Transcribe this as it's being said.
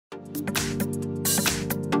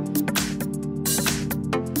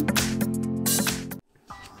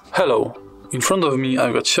Hello, in front of me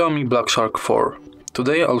I've got Xiaomi Black Shark 4.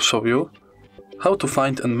 Today I'll show you how to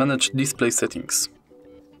find and manage display settings.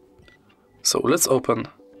 So let's open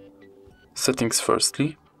settings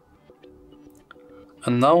firstly,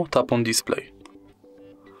 and now tap on display.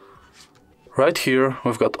 Right here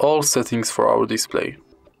we've got all settings for our display.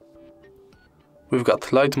 We've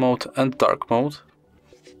got light mode and dark mode.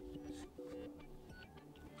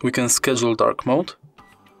 We can schedule dark mode.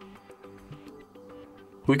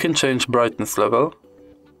 We can change brightness level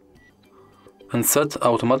and set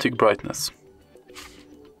automatic brightness.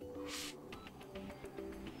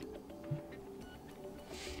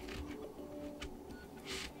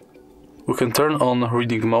 We can turn on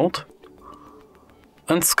reading mode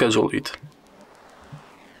and schedule it.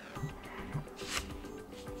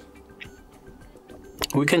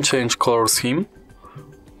 We can change color scheme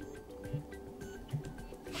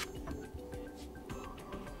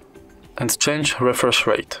and change refresh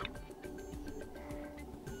rate.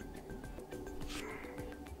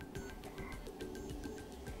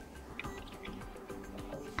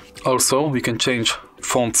 Also, we can change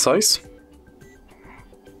font size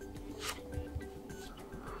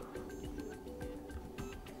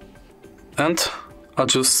and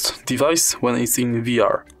adjust device when it's in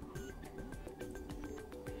VR.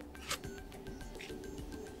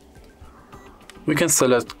 We can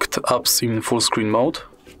select apps in full screen mode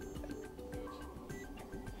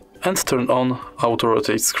and turn on auto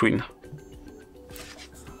rotate screen.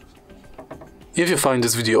 If you find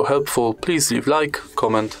this video helpful, please leave like,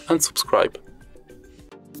 comment and subscribe.